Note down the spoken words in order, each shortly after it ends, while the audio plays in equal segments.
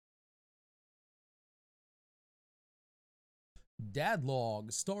Dad log,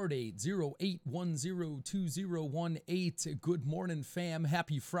 stardate 08102018. Good morning, fam.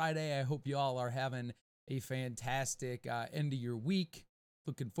 Happy Friday. I hope you all are having a fantastic end of your week.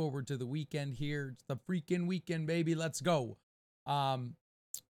 Looking forward to the weekend here. It's the freaking weekend, baby. Let's go. Um,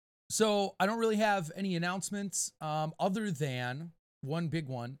 so I don't really have any announcements other than one big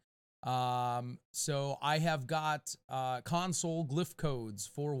one. So I have got console glyph codes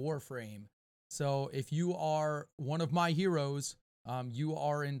for Warframe. So if you are one of my heroes, you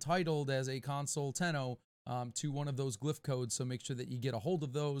are entitled as a console Tenno to one of those glyph codes. So make sure that you get a hold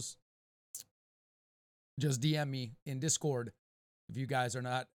of those. Just DM me in Discord. If you guys are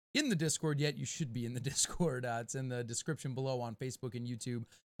not in the Discord yet, you should be in the Discord. It's in the description below on Facebook and YouTube.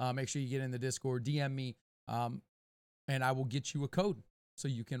 Make sure you get in the Discord, DM me, and I will get you a code so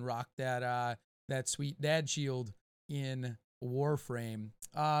you can rock that sweet dad shield in Warframe.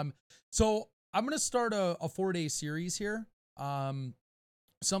 So I'm gonna start a 4-day series here.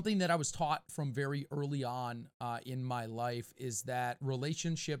 Something that I was taught from very early on in my life is that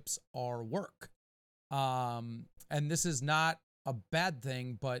relationships are work. And this is not a bad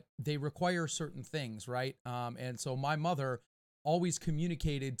thing, but they require certain things, right? And so my mother always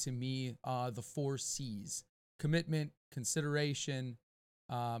communicated to me the 4 C's: commitment, consideration,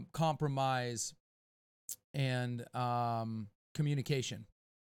 compromise, and communication.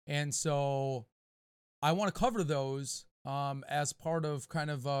 And so I want to cover those as part of kind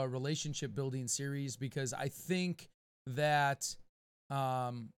of a relationship building series, because I think that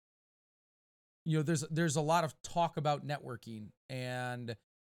there's a lot of talk about networking and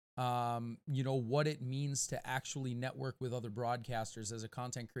what it means to actually network with other broadcasters as a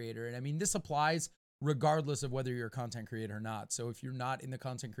content creator. And I mean, this applies regardless of whether you're a content creator or not. So if you're not in the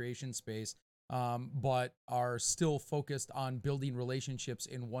content creation space, but are still focused on building relationships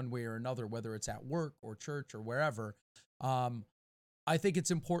in one way or another, whether it's at work or church or wherever, I think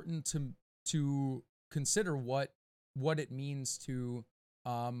it's important to consider what it means to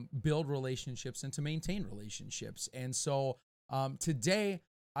build relationships and to maintain relationships. And so today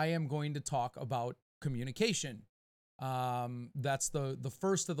I am going to talk about communication. That's the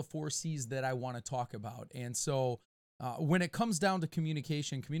first of the 4 C's that I want to talk about. And so when it comes down to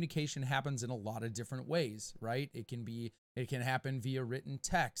communication happens in a lot of different ways, right? It can happen via written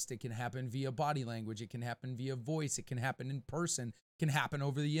text. It can happen via body language. It can happen via voice. It can happen in person. It can happen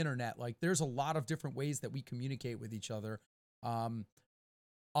over the internet. Like, there's a lot of different ways that we communicate with each other on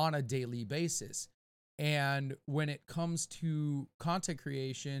a daily basis. And when it comes to content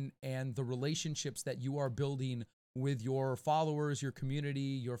creation and the relationships that you are building with your followers, your community,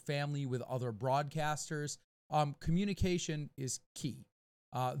 your family, with other broadcasters, communication is key.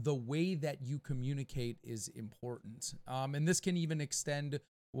 The way that you communicate is important. And this can even extend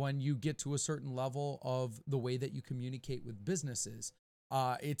when you get to a certain level of the way that you communicate with businesses.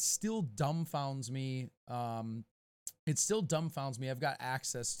 It still dumbfounds me. I've got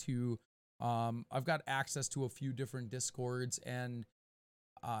access to a few different Discords, and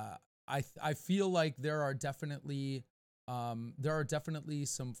I feel like there are definitely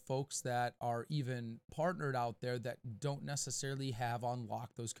some folks that are even partnered out there that don't necessarily have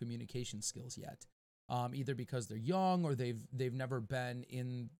unlocked those communication skills yet. Either because they're young or they've never been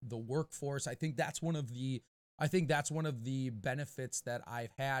in the workforce. I think that's one of the benefits that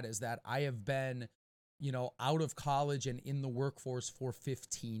I've had, is that I have been, out of college and in the workforce for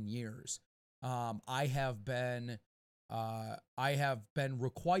 15 years. I have been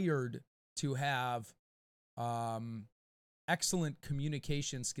required to have excellent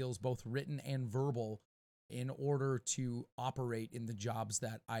communication skills, both written and verbal, in order to operate in the jobs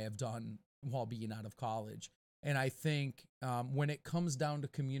that I have done while being out of college. And I think when it comes down to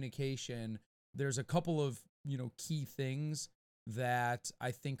communication, there's a couple of key things that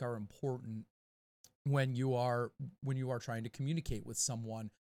I think are important when you are trying to communicate with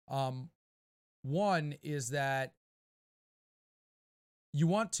someone. One is that you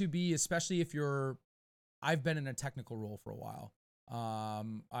want to be, especially if I've been in a technical role for a while.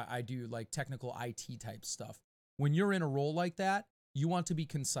 I do like technical IT type stuff. When you're in a role like that, you want to be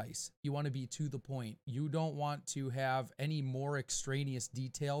concise. You want to be to the point. You don't want to have any more extraneous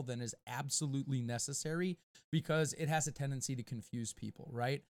detail than is absolutely necessary, because it has a tendency to confuse people,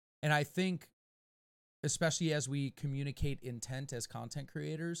 right? And I think, especially as we communicate intent as content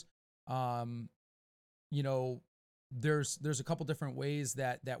creators, there's a couple different ways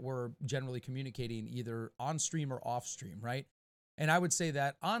that we're generally communicating, either on stream or off stream, right? And I would say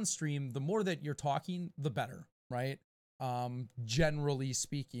that on stream, the more that you're talking, the better, right? Generally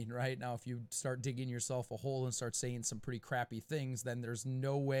speaking, right? Now, if you start digging yourself a hole and start saying some pretty crappy things, then there's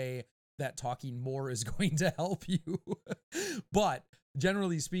no way that talking more is going to help you. But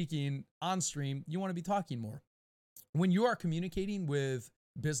generally speaking, on stream, you want to be talking more. When you are communicating with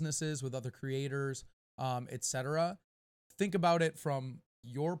businesses, with other creators, etc., think about it from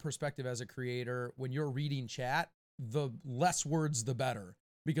your perspective as a creator. When you're reading chat, the less words, the better,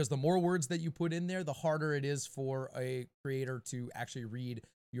 because the more words that you put in there, the harder it is for a creator to actually read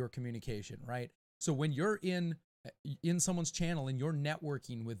your communication, right? So when you're in someone's channel and you're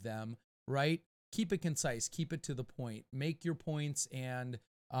networking with them, right? Keep it concise, keep it to the point, make your points, and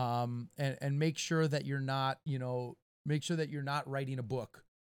make sure that you're not, make sure that you're not writing a book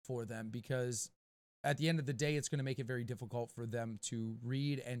for them, because at the end of the day, it's going to make it very difficult for them to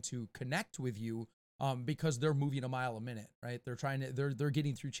read and to connect with you, because they're moving a mile a minute, right? They're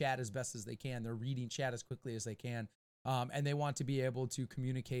getting through chat as best as they can. They're reading chat as quickly as they can. And they want to be able to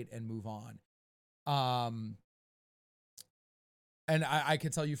communicate and move on. And I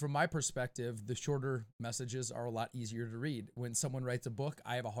can tell you from my perspective, the shorter messages are a lot easier to read. When someone writes a book,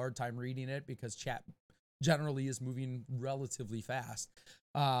 I have a hard time reading it because chat generally is moving relatively fast.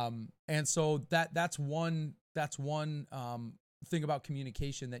 And so that's one thing about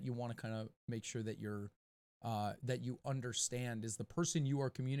communication that you want to kind of make sure that that you understand is the person you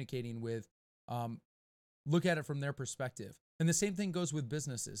are communicating with. Look at it from their perspective. And the same thing goes with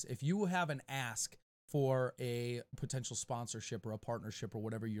businesses. If you have an ask for a potential sponsorship or a partnership or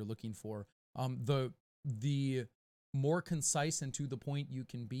whatever you're looking for, the more concise and to the point you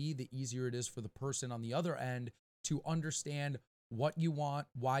can be, the easier it is for the person on the other end to understand what you want,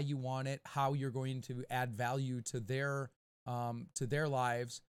 why you want it, how you're going to add value to their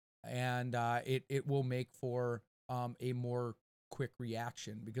lives, and it will make for a more quick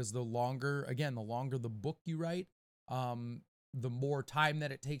reaction, because the longer the book you write, the more time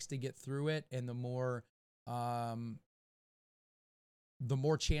that it takes to get through it, and the more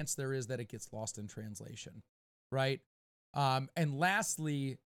chance there is that it gets lost in translation, right? And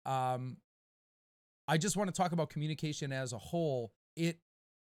lastly, I just want to talk about communication as a whole. It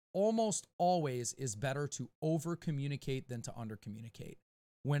almost always is better to over communicate than to under communicate.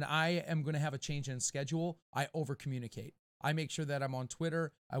 When I am going to have a change in schedule, I over communicate. I make sure that I'm on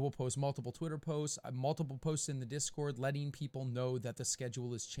Twitter. I will post multiple Twitter posts, multiple posts in the Discord, letting people know that the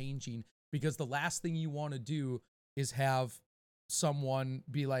schedule is changing, because the last thing you want to do is have someone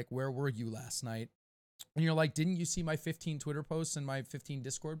be like, "Where were you last night?" And you're like, "Didn't you see my 15 Twitter posts and my 15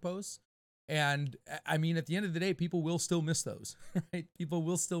 Discord posts?" And I mean, at the end of the day, people will still miss those, right? People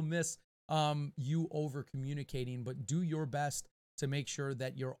will still miss you over communicating, but do your best to make sure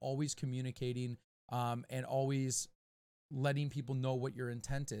that you're always communicating, and always letting people know what your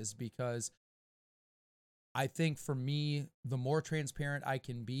intent is, because I think for me, the more transparent I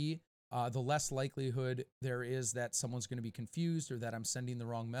can be, the less likelihood there is that someone's going to be confused or that I'm sending the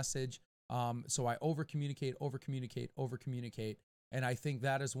wrong message. So I over communicate. And I think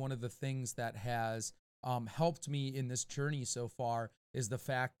that is one of the things that has helped me in this journey so far, is the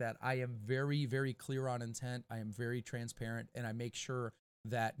fact that I am very, very clear on intent. I am very transparent, and I make sure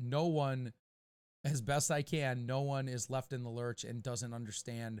that no one, as best I can, no one is left in the lurch and doesn't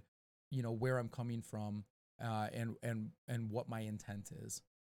understand, where I'm coming from, and what my intent is.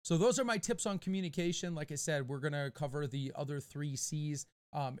 So those are my tips on communication. Like I said, we're going to cover the other 3 C's,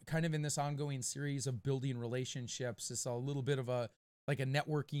 kind of in this ongoing series of building relationships. It's a little bit of a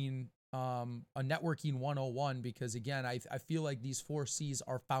networking 101, because again, I feel like these 4 C's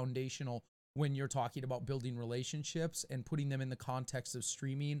are foundational when you're talking about building relationships, and putting them in the context of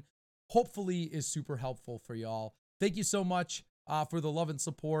streaming hopefully is super helpful for y'all. Thank you so much for the love and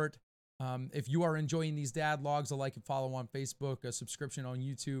support. If you are enjoying these dad logs, a like and follow on Facebook, a subscription on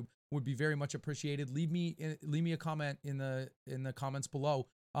YouTube would be very much appreciated. Leave me a comment in the comments below,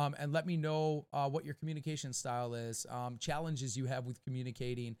 and let me know what your communication style is, challenges you have with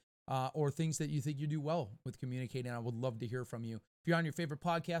communicating, or things that you think you do well with communicating. I would love to hear from you. If you're on your favorite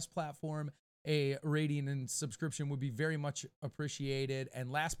podcast platform, a rating and subscription would be very much appreciated.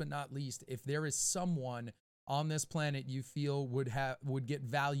 And last but not least, if there is someone on this planet you feel would get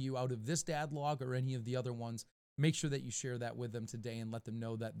value out of this dad log or any of the other ones, make sure that you share that with them today and let them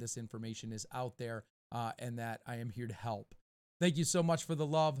know that this information is out there, and that I am here to help. Thank you so much for the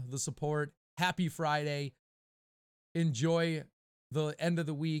love, the support. Happy Friday. Enjoy the end of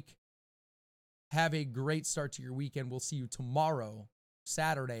the week. Have a great start to your weekend. We'll see you tomorrow,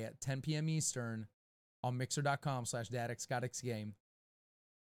 Saturday at 10 p.m. Eastern on mixer.com/dadxgotxgame.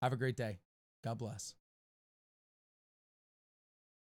 Have a great day. God bless.